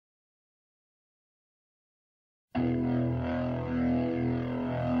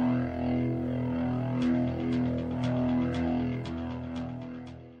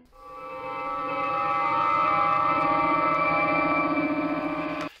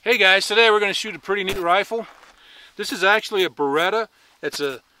Hey guys, today we're going to shoot a pretty neat rifle. This is actually a Beretta. It's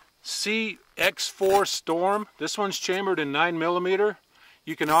a Cx4 Storm. This one's chambered in 9mm.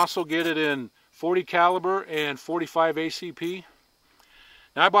 You can also get it in 40 caliber and 45 ACP.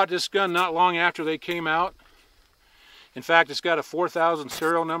 Now I bought this gun not long after they came out. In fact, it's got a 4000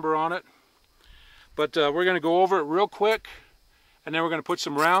 serial number on it. But we're going to go over it real quick, and then we're going to put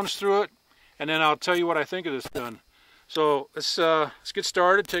some rounds through it, and then I'll tell you what I think of this gun. So let's get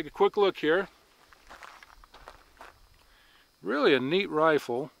started. Take a quick look here. Really a neat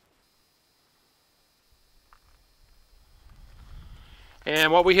rifle.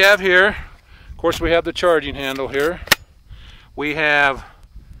 And what we have here, of course, we have the charging handle here. We have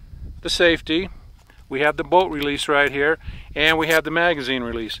the safety. We have the bolt release right here, and we have the magazine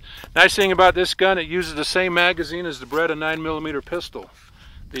release. Nice thing about this gun, it uses the same magazine as the Beretta 9mm pistol,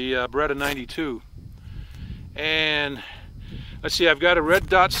 the Beretta 92. And let's see, I've got a red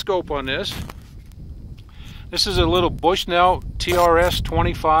dot scope on this. This is a little Bushnell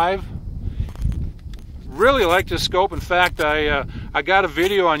TRS25. Really like this scope. In fact, I got a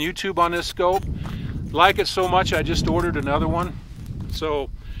video on YouTube on this scope. Like it so much, I just ordered another one. So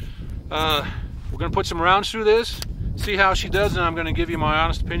we're going to put some rounds through this, see how she does, and I'm going to give you my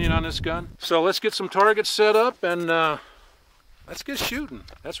honest opinion on this gun. So let's get some targets set up, and let's get shooting.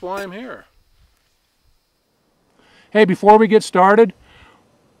 That's why I'm here. Hey, before we get started,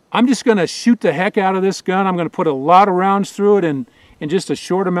 I'm just going to shoot the heck out of this gun. I'm going to put a lot of rounds through it in just a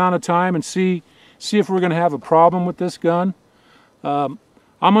short amount of time and see if we're going to have a problem with this gun. I'm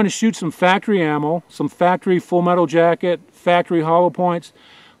going to shoot some factory ammo, some factory full metal jacket, factory hollow points,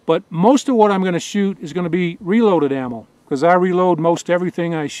 but most of what I'm going to shoot is going to be reloaded ammo, because I reload most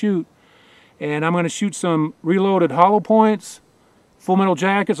everything I shoot. And I'm going to shoot some reloaded hollow points, full metal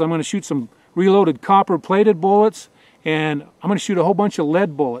jackets. I'm going to shoot some reloaded copper plated bullets, and I'm going to shoot a whole bunch of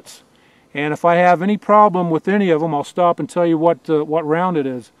lead bullets. And if I have any problem with any of them, I'll stop and tell you what round it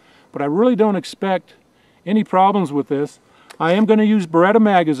is. But I really don't expect any problems with this. I am going to use Beretta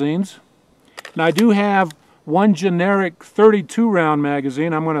magazines, and I do have one generic 32 round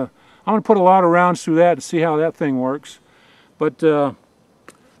magazine. I'm going to put a lot of rounds through that and see how that thing works. But other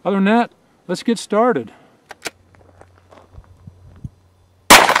than that, let's get started.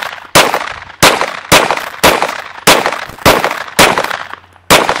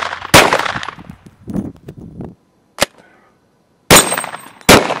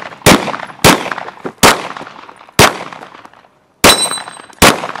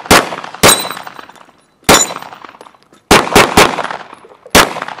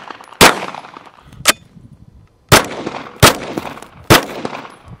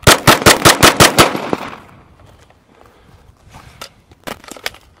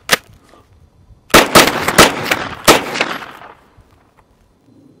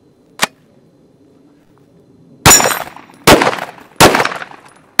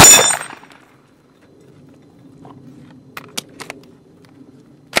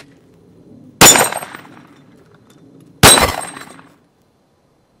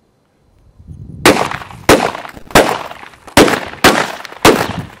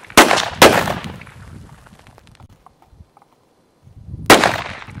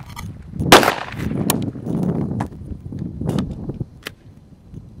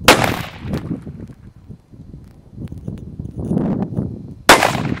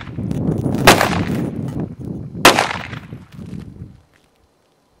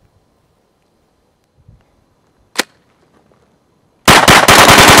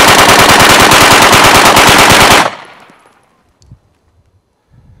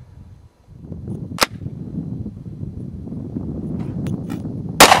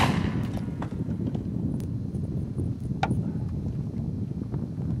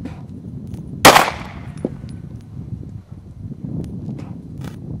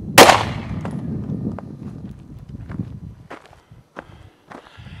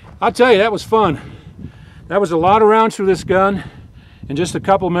 I'll tell you, that was fun. That was a lot of rounds through this gun. In just a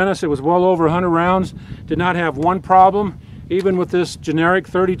couple minutes, it was well over 100 rounds. Did not have one problem, even with this generic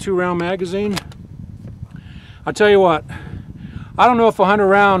 32 round magazine. I'll tell you what, I don't know if 100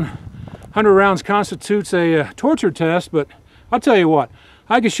 rounds constitutes a torture test, but I'll tell you what,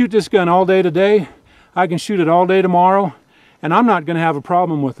 I can shoot this gun all day today. I can shoot it all day tomorrow, and I'm not going to have a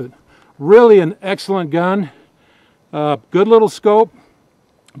problem with it. Really an excellent gun. Good little scope.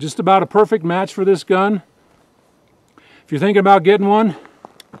 Just about a perfect match for this gun. If you're thinking about getting one,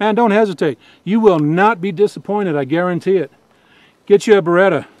 man, don't hesitate. You will not be disappointed, I guarantee it. Get you a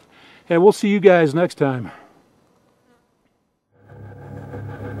Beretta. Hey, we'll see you guys next time.